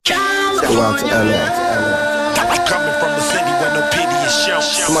go out to LA. Coming from a city where no pity is shown.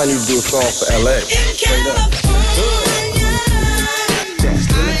 Somebody need to do a song for LA. Straight up.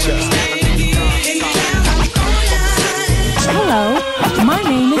 Hello, my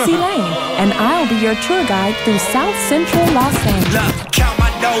name is Elaine, and I'll be your tour guide through South Central Los Angeles. Look, count my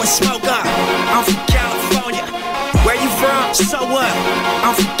dough and smoke up. I'm from California. Where you from? So what?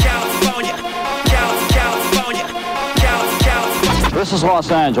 I'm from California. California. This is Los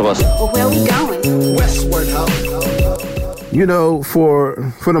Angeles. Well, where we going? Westward, ho. You know,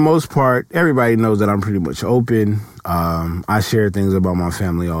 for the most part, everybody knows that I'm pretty much open. I share things about my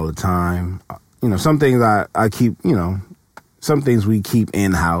family all the time. You know, some things I keep, you know, some things we keep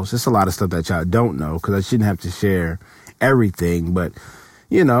in-house. It's a lot of stuff that y'all don't know because I shouldn't have to share everything. But,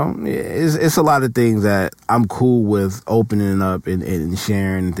 you know, it's a lot of things that I'm cool with opening up and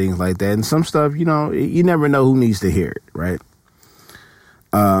sharing and things like that. And some stuff, you know, you never know who needs to hear it, right?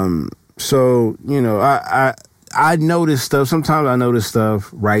 So, you know, I notice stuff. Sometimes I notice stuff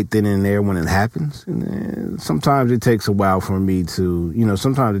right then and there when it happens. And then sometimes it takes a while for me to, you know,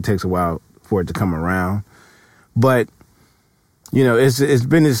 sometimes it takes a while for it to come around. But, you know, it's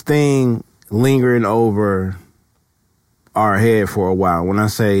been this thing lingering over our head for a while. When I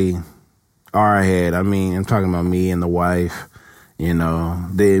say our head, I mean, I'm talking about me and the wife, you know,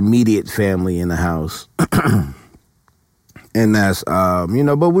 the immediate family in the house. And that's, you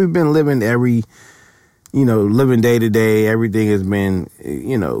know, but we've been living living day to day. Everything has been,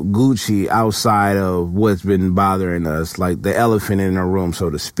 you know, Gucci outside of what's been bothering us, like the elephant in the room, so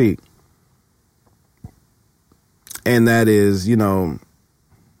to speak. And that is, you know,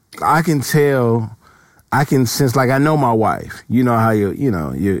 I can sense, like I know my wife. You know how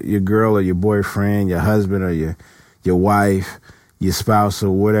your girl or your boyfriend, your husband or your wife, your spouse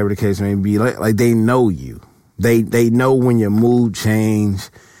or whatever the case may be, like they know you. They know when your mood change.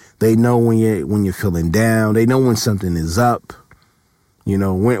 They know when you're feeling down. They know when something is up. You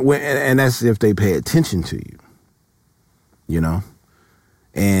know, and that's if they pay attention to you. You know?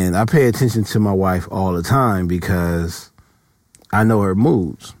 And I pay attention to my wife all the time because I know her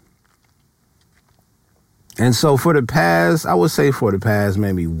moods. And so for the past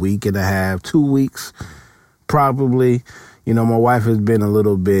maybe week and a half, 2 weeks, probably, you know, my wife has been a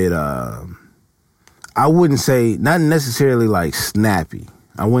little bit, I wouldn't say, not necessarily like snappy.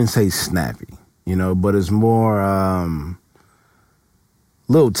 I wouldn't say snappy, you know, but it's more,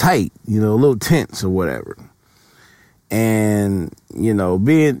 little tight, you know, a little tense or whatever. And, you know,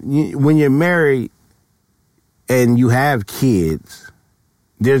 when you're married and you have kids,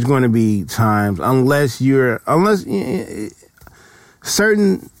 there's going to be times, unless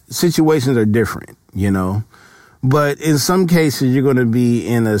certain situations are different, you know, but in some cases you're going to be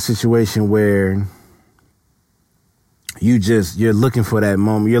in a situation where you're looking for that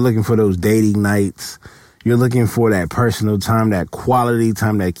moment. You're looking for those dating nights. You're looking for that personal time, that quality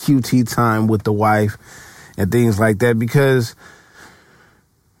time, that QT time with the wife and things like that, because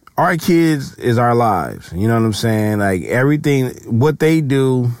our kids is our lives. You know what I'm saying? Like everything, what they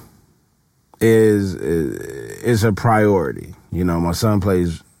do is a priority. You know, my son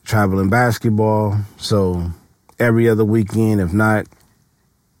plays traveling basketball, so every other weekend, if not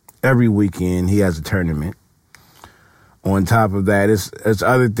every weekend, he has a tournament. On top of that, it's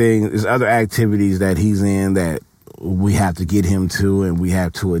other things, it's other activities that he's in that we have to get him to and we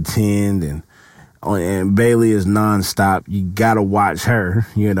have to attend. And Bailey is nonstop. You gotta watch her.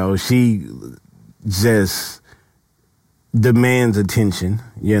 You know, she just demands attention,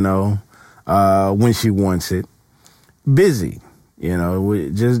 you know, when she wants it. Busy, you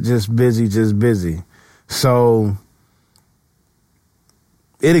know, just busy. So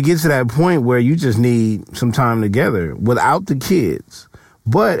it'll get to that point where you just need some time together without the kids.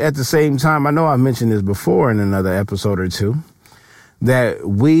 But at the same time, I know I've mentioned this before in another episode or two, that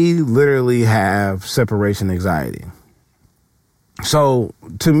we literally have separation anxiety. So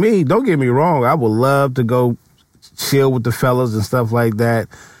to me, don't get me wrong, I would love to go chill with the fellas and stuff like that,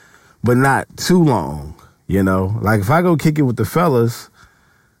 but not too long, you know? Like if I go kick it with the fellas,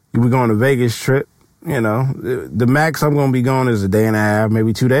 we go on a Vegas trip, you know, the max I'm going to be gone is a day and a half,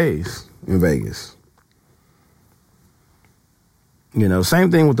 maybe 2 days in Vegas. You know, same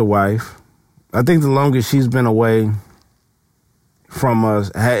thing with the wife. I think the longest she's been away from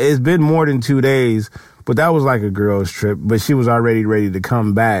us, it's been more than 2 days, but that was like a girl's trip. But she was already ready to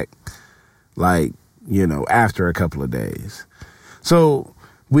come back, like, you know, after a couple of days. So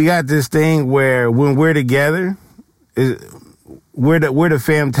we got this thing where when we're together, we're the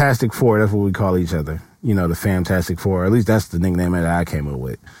Fantastic Four. That's what we call each other. You know, the Fantastic Four. At least that's the nickname that I came up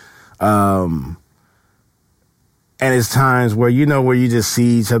with. And it's times where, where you just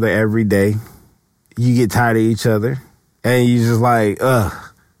see each other every day. You get tired of each other. And you just like,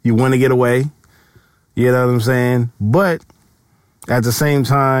 you want to get away. You know what I'm saying? But at the same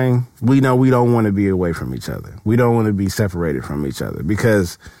time, we know we don't want to be away from each other. We don't want to be separated from each other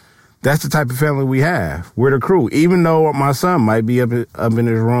because that's the type of family we have. We're the crew. Even though my son might be up in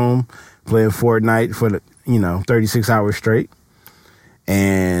his room playing Fortnite for 36 hours straight.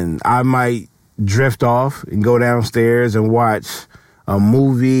 And I might drift off and go downstairs and watch a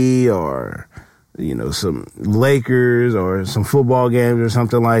movie or, some Lakers or some football games or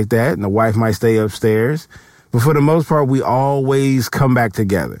something like that. And the wife might stay upstairs. But for the most part, we always come back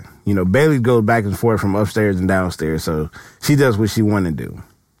together. Bailey goes back and forth from upstairs and downstairs. So she does what she want to do.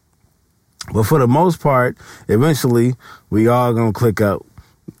 But for the most part, eventually, we all going to click up.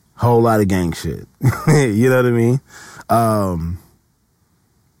 Whole lot of gang shit. You know what I mean?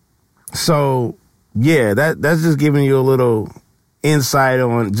 So, yeah, that's just giving you a little insight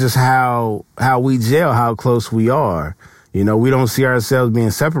on just how we gel, how close we are. We don't see ourselves being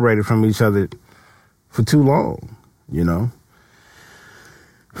separated from each other for too long,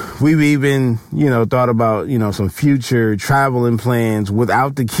 We've even, thought about, some future traveling plans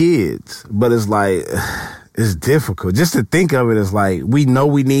without the kids. But it's like, it's difficult. Just to think of it as like, we know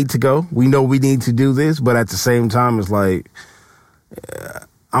we need to go. We know we need to do this. But at the same time, it's like,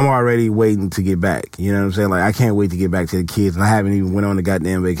 I'm already waiting to get back. You know what I'm saying? Like, I can't wait to get back to the kids. And I haven't even went on the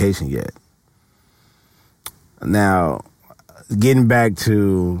goddamn vacation yet. Now, getting back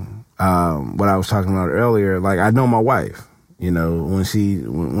to what I was talking about earlier, like, I know my wife. When when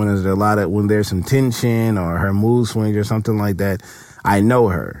there's some tension or her mood swings or something like that, I know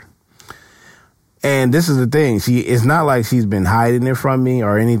her. And this is the thing. It's not like she's been hiding it from me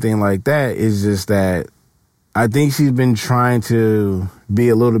or anything like that. It's just that I think she's been trying to be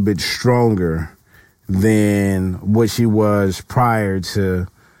a little bit stronger than what she was prior to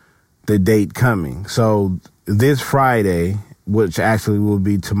the date coming. So this Friday, which actually will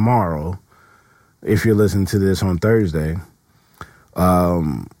be tomorrow, if you're listening to this on Thursday,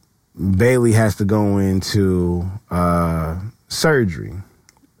 Bailey has to go into surgery,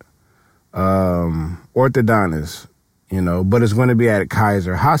 orthodontist, but it's going to be at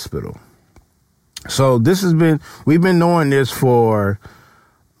Kaiser Hospital. So we've been knowing this for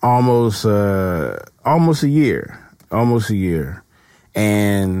almost a year.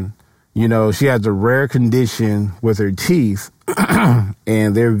 And, she has a rare condition with her teeth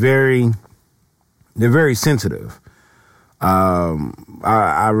and they're very sensitive.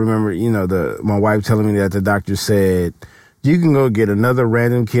 I remember, my wife telling me that the doctor said, you can go get another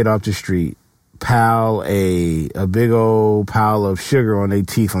random kid off the street, pile a big old pile of sugar on their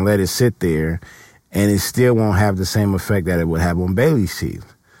teeth and let it sit there, and it still won't have the same effect that it would have on Bailey's teeth.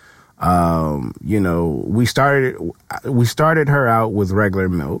 We started her out with regular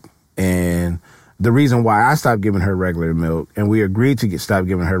milk, and the reason why I stopped giving her regular milk, and we agreed to stop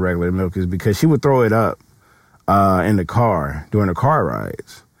giving her regular milk, is because she would throw it up in the car during the car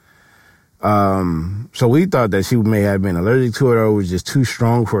rides. So we thought that she may have been allergic to it or it was just too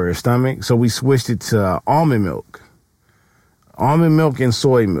strong for her stomach. So we switched it to almond milk and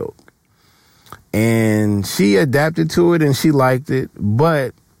soy milk. And she adapted to it and she liked it,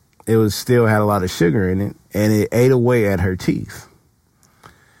 but it still had a lot of sugar in it and it ate away at her teeth.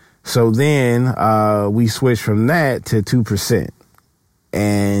 So then we switched from that to 2%.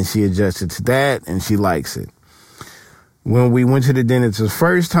 And she adjusted to that and she likes it. When we went to the dentist the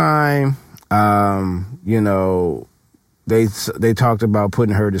first time, they talked about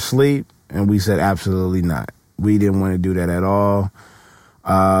putting her to sleep, and we said absolutely not. We didn't want to do that at all.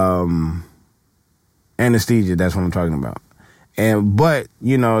 Anesthesia, that's what I'm talking about. But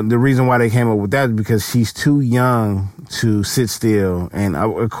the reason why they came up with that is because she's too young to sit still, and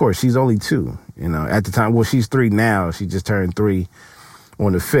of course she's only 2. At the time, well, she's 3 now. She just turned 3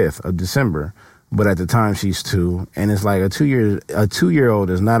 on the 5th of December. But at the time, she's 2. And it's like a 2-year-old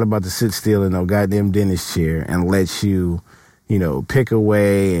is not about to sit still in no goddamn dentist chair and let you, pick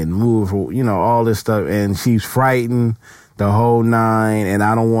away and move, all this stuff. And she's frightened the whole 9. And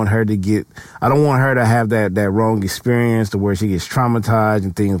I don't want her to have that wrong experience to where she gets traumatized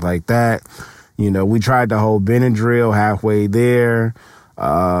and things like that. We tried the whole Benadryl halfway there.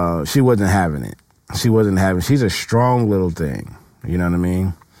 She wasn't having it. She's a strong little thing. You know what I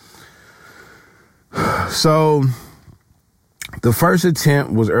mean? So the first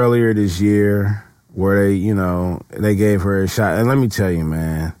attempt was earlier this year where they gave her a shot. And let me tell you,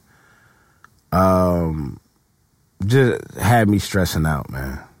 man, just had me stressing out,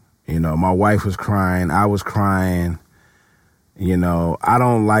 man. My wife was crying. I was crying. I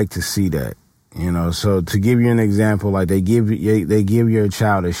don't like to see that. You know, so to give you an example, like they give your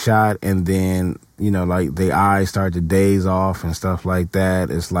child a shot, and then, you know, like the eyes start to daze off and stuff like that.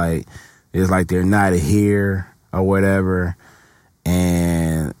 It's like they're not here or whatever.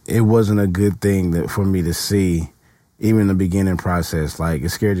 And it wasn't a good thing for me to see, even in the beginning process. Like, it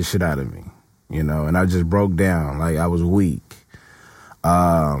scared the shit out of me, you know, and I just broke down. Like, I was weak.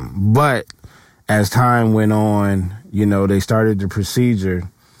 But as time went on, you know, they started the procedure,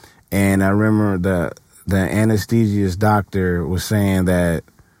 and I remember the anesthesiast doctor was saying that,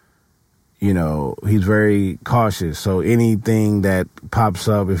 you know, he's very cautious. So anything that pops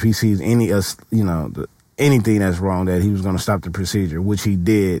up, if he sees anything that's wrong, that he was going to stop the procedure, which he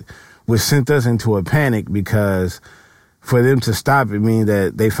did, which sent us into a panic, because for them to stop it means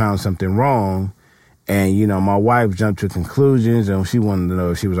that they found something wrong. And, you know, my wife jumped to conclusions, and she wanted to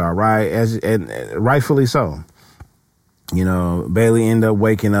know if she was all right, and rightfully so. You know, Bailey ended up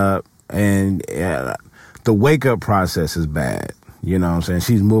waking up, and the wake-up process is bad. You know what I'm saying?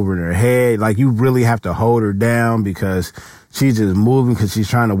 She's moving her head. Like, you really have to hold her down, because she's just moving because she's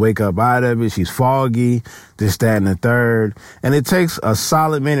trying to wake up out of it. She's foggy, this, that, and the third. And it takes a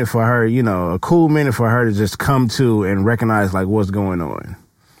solid minute for her, you know, a cool minute for her to just come to and recognize, like, what's going on.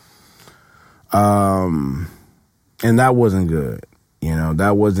 And that wasn't good. You know,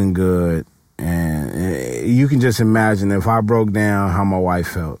 that wasn't good. And you can just imagine if I broke down how my wife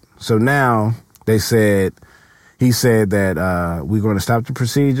felt. So now he said that we're going to stop the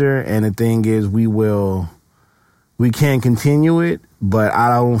procedure, and the thing is we can continue it, but I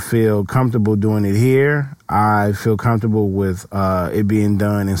don't feel comfortable doing it here. I feel comfortable with it being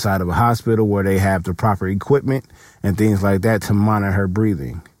done inside of a hospital where they have the proper equipment and things like that to monitor her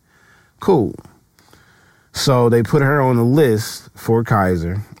breathing. Cool. So they put her on the list for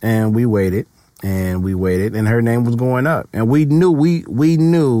Kaiser, and we waited, and her name was going up. And we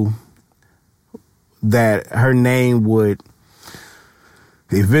knew that her name would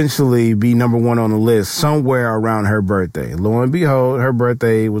eventually be number one on the list somewhere around her birthday. Lo and behold, her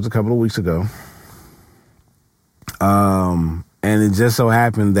birthday was a couple of weeks ago. And it just so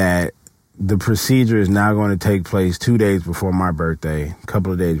happened that the procedure is now going to take place 2 days before my birthday, a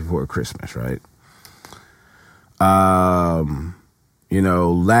couple of days before Christmas, right? You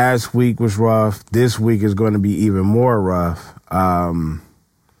know, last week was rough. This week is going to be even more rough. And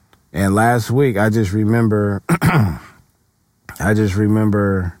last week, I just remember, I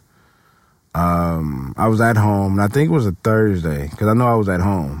was at home, and I think it was a Thursday, because I know I was at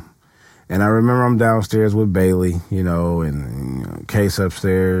home. And I remember I'm downstairs with Bailey, you know, and Case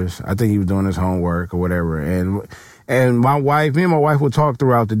upstairs. I think he was doing his homework or whatever. And me and my wife would talk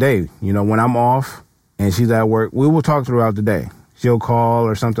throughout the day. You know, when I'm off and she's at work, we will talk throughout the day. She'll call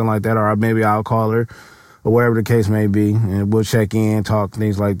or something like that, or maybe I'll call her, or whatever the case may be, and we'll check in, talk,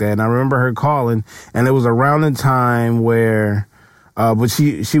 things like that. And I remember her calling, and it was around the time where, but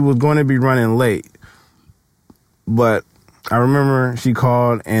she was going to be running late. But I remember she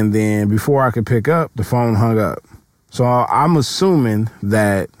called, and then before I could pick up, the phone hung up. So I'm assuming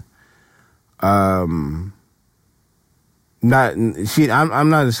that, I'm not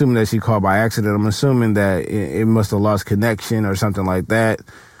assuming that she called by accident. I'm assuming that it must have lost connection or something like that.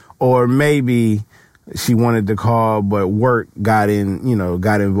 Or maybe she wanted to call, but work got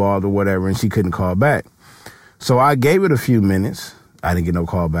involved or whatever, and she couldn't call back. So I gave it a few minutes. I didn't get no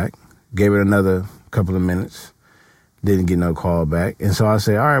call back. Gave it another couple of minutes. Didn't get no call back. And so I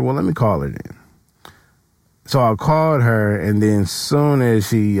said, all right, well, let me call her then. So I called her, and then soon as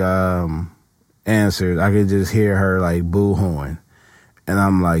she answered, I could just hear her like boo-hooing. And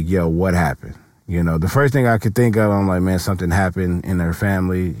I'm like, yo, what happened? You know, the first thing I could think of, I'm like, man, something happened in their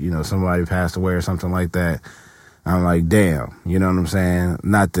family. You know, somebody passed away or something like that. I'm like, damn, you know what I'm saying?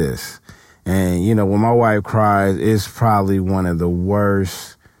 Not this. And, you know, when my wife cries, it's probably one of the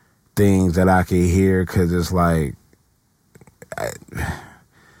worst things that I could hear, because it's like,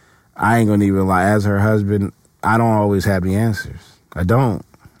 I ain't gonna even lie. As her husband, I don't always have the answers. I don't.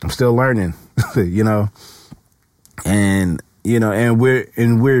 I'm still learning, you know. And you know, and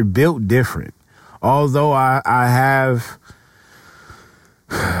we're built different. Although I've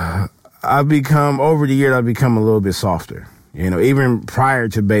become, over the years, I've become a little bit softer. You know, even prior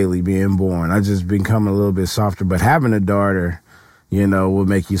to Bailey being born, I just become a little bit softer. But having a daughter, you know, will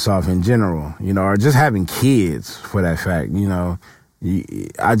make you soft in general, you know, or just having kids for that fact, you know,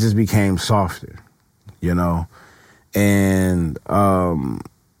 I just became softer, you know. And,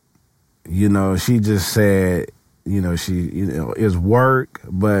 you know, she just said, you know, it's work,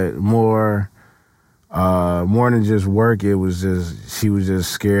 but more than just work. It was just, she was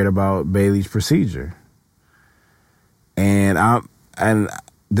just scared about Bailey's procedure. And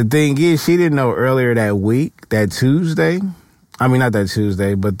the thing is, she didn't know earlier that week, that Tuesday. I mean, not that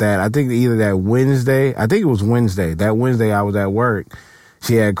Tuesday, but I think either that Wednesday. I think it was Wednesday. That Wednesday I was at work.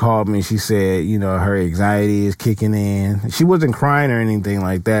 She had called me. She said, her anxiety is kicking in. She wasn't crying or anything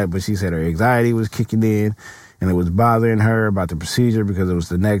like that, but she said her anxiety was kicking in and it was bothering her about the procedure because it was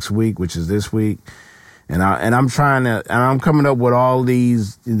the next week, which is this week. And I'm coming up with all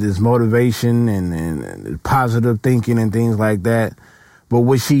this motivation and positive thinking and things like that. But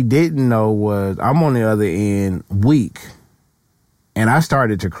what she didn't know was I'm on the other end weak. And I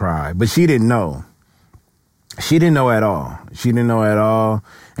started to cry, but she didn't know. She didn't know at all.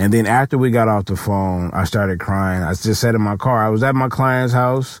 And then after we got off the phone, I started crying. I just sat in my car. I was at my client's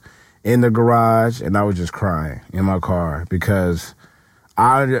house in the garage, and I was just crying in my car because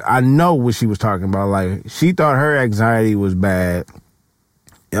I know what she was talking about. Like, she thought her anxiety was bad.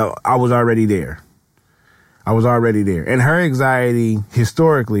 I was already there. And her anxiety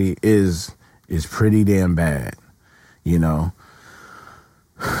historically is pretty damn bad,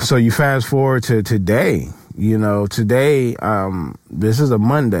 So you fast forward to today. Today, this is a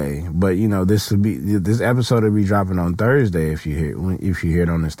Monday, but this episode will be dropping on Thursday if you hear it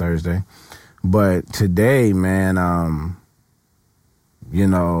on this Thursday. But today, man,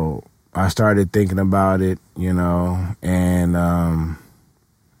 I started thinking about it, and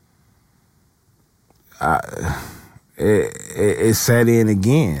it set in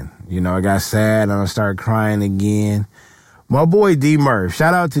again. I got sad and I started crying again. My boy D Murph,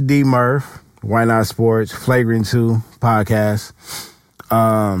 shout out to D Murph, Why Not Sports, Flagrant 2 podcast.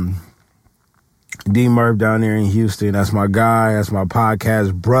 D Murph down there in Houston, that's my guy, that's my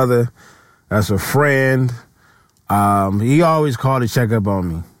podcast brother, that's a friend. He always called to check up on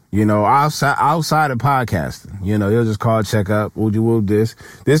me. Outside of podcasting, he'll just call, check up, woo this.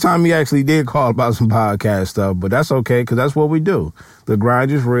 This time he actually did call about some podcast stuff, but that's okay, because that's what we do. The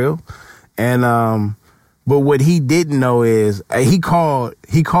grind is real. And, but what he didn't know is he called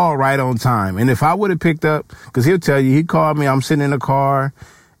right on time. And if I would have picked up, because he'll tell you, he called me, I'm sitting in the car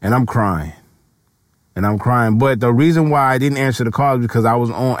and I'm crying. But the reason why I didn't answer the call is because I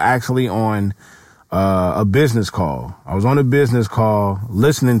was actually on a business call. I was on a business call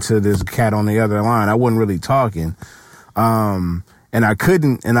listening to this cat on the other line. I wasn't really talking. And I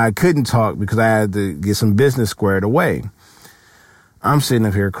couldn't talk because I had to get some business squared away. I'm sitting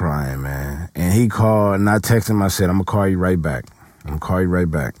up here crying, man. And he called and I texted him. I said, I'm going to call you right back.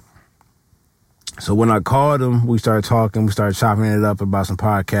 So when I called him, we started talking. We started chopping it up about some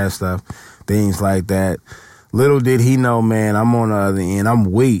podcast stuff, things like that. Little did he know, man, I'm on the other end. I'm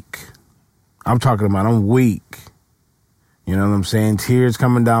weak. I'm talking about I'm weak. You know what I'm saying? Tears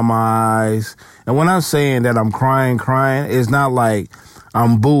coming down my eyes. And when I'm saying that I'm crying, it's not like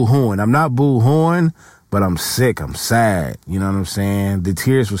I'm boo-hooing. I'm not boo-hooing, but I'm sick. I'm sad. You know what I'm saying? The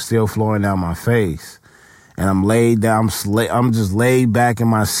tears were still flowing down my face. And I'm laid down. I'm just laid back in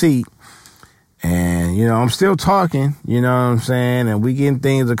my seat. And, I'm still talking, you know what I'm saying? And we getting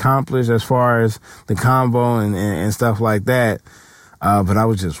things accomplished as far as the convo and stuff like that. But I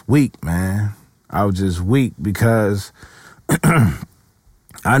was just weak, man. I was just weak because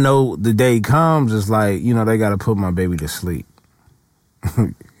I know the day comes, it's like, they got to put my baby to sleep.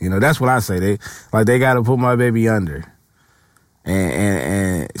 That's what I say. They got to put my baby under.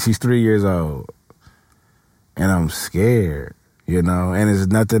 And she's 3 years old. And I'm scared, and there's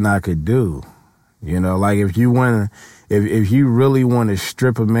nothing I could do. Like if you really want to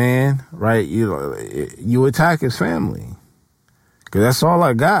strip a man, right, you attack his family. Because that's all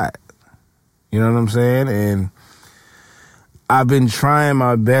I got. You know what I'm saying? And I've been trying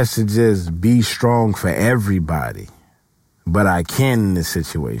my best to just be strong for everybody. But I can in this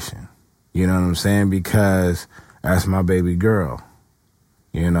situation. You know what I'm saying? Because that's my baby girl.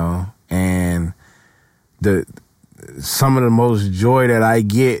 And some of the most joy that I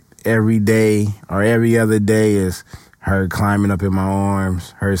get every day or every other day is her climbing up in my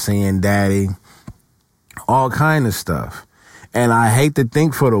arms, her saying daddy, all kind of stuff. And I hate to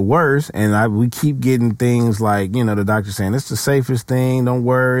think for the worst, and we keep getting things like, the doctor saying, it's the safest thing, don't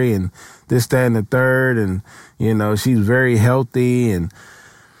worry, and this, that, and the third, and, she's very healthy, and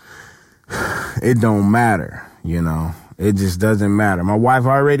it don't matter, It just doesn't matter. My wife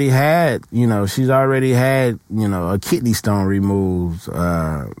already had, she's already had, a kidney stone removed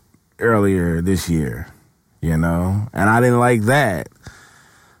earlier this year, and I didn't like that.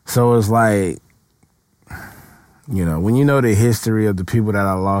 So it's like, when you know the history of the people that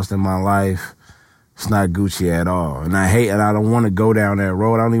I lost in my life, it's not Gucci at all. And I don't want to go down that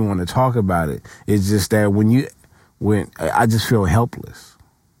road. I don't even want to talk about it. It's just that when I just feel helpless.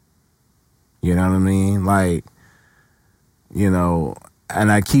 You know what I mean? Like,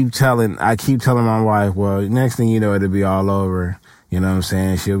 I keep telling my wife, well, next thing you know, it'll be all over. You know what I'm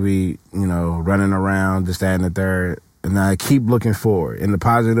saying? She'll be, running around, this, that, and the third. And I keep looking forward in a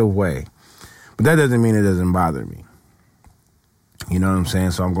positive way. But that doesn't mean it doesn't bother me. You know what I'm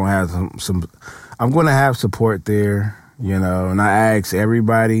saying? So I'm going to have I'm going to have support there, and I ask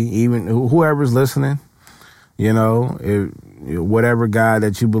everybody, even whoever's listening, whatever God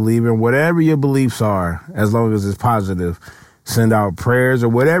that you believe in, whatever your beliefs are, as long as it's positive, send out prayers or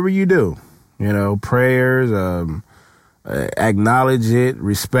whatever you do, prayers, acknowledge it,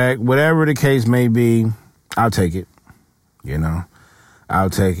 respect, whatever the case may be. I'll take it, I'll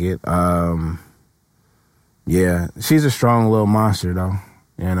take it. Yeah, she's a strong little monster, though.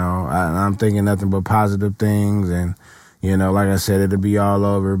 I'm thinking nothing but positive things, and like I said, it'll be all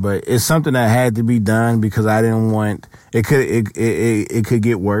over. But it's something that had to be done because I didn't want it. It could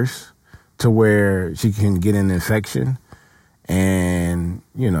get worse to where she can get an infection, and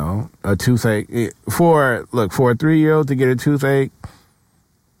a toothache. For a 3-year-old to get a toothache,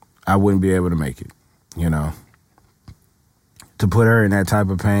 I wouldn't be able to make it. To put her in that type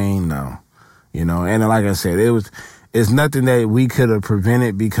of pain, no. And like I said, it's nothing that we could have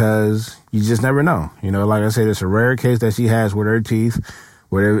prevented because you just never know. Like I said, it's a rare case that she has with her teeth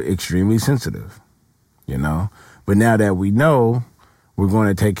where they're extremely sensitive, But now that we know, we're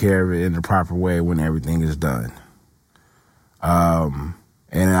going to take care of it in the proper way when everything is done. And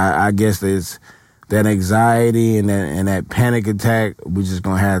I guess it's that anxiety and that panic attack, we're just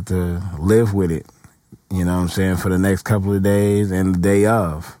going to have to live with it, for the next couple of days and the day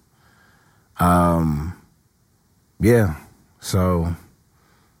of. Yeah. So,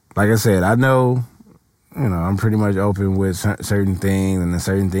 like I said, I know, I'm pretty much open with certain things and the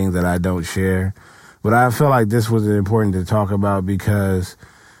certain things that I don't share. But I feel like this was important to talk about because,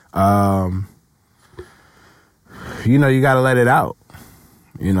 you got to let it out.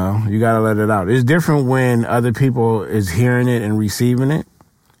 You got to let it out. It's different when other people is hearing it and receiving it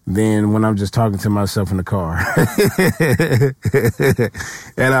than when I'm just talking to myself in the car.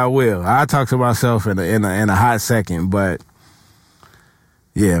 And I will. I'll talk to myself in a hot second. But,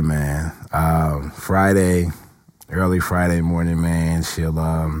 yeah, man. Early Friday morning, man, she'll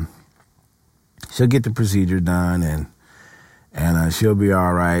get the procedure done and she'll be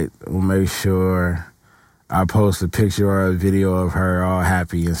all right. We'll make sure I post a picture or a video of her all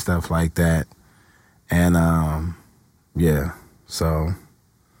happy and stuff like that. And, yeah, so...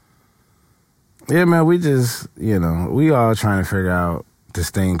 Yeah, man, we just, we all trying to figure out this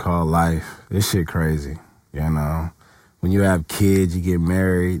thing called life. This shit crazy, When you have kids, you get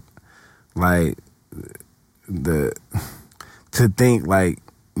married, like, to think, like,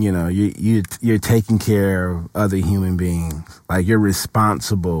 you're taking care of other human beings. Like, you're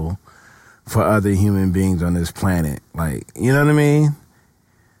responsible for other human beings on this planet. Like, you know what I mean?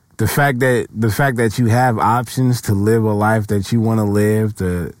 The fact that you have options to live a life that you want to live,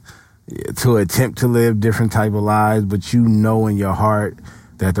 to attempt to live different type of lives, but in your heart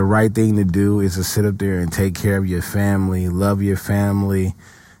that the right thing to do is to sit up there and take care of your family, love your family,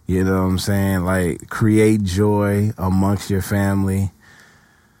 you know what I'm saying? Like, create joy amongst your family.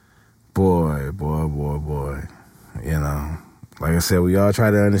 Boy. Like I said, we all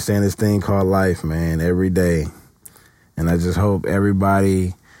try to understand this thing called life, man, every day. And I just hope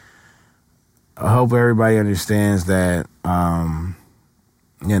everybody understands that,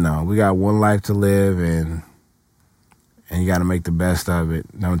 we got one life to live and you got to make the best of it.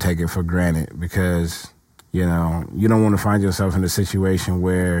 Don't take it for granted because, you don't want to find yourself in a situation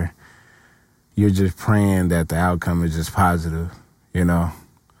where you're just praying that the outcome is just positive,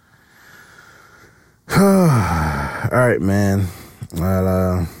 All right, man.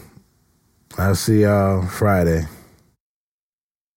 Well, I'll see y'all Friday.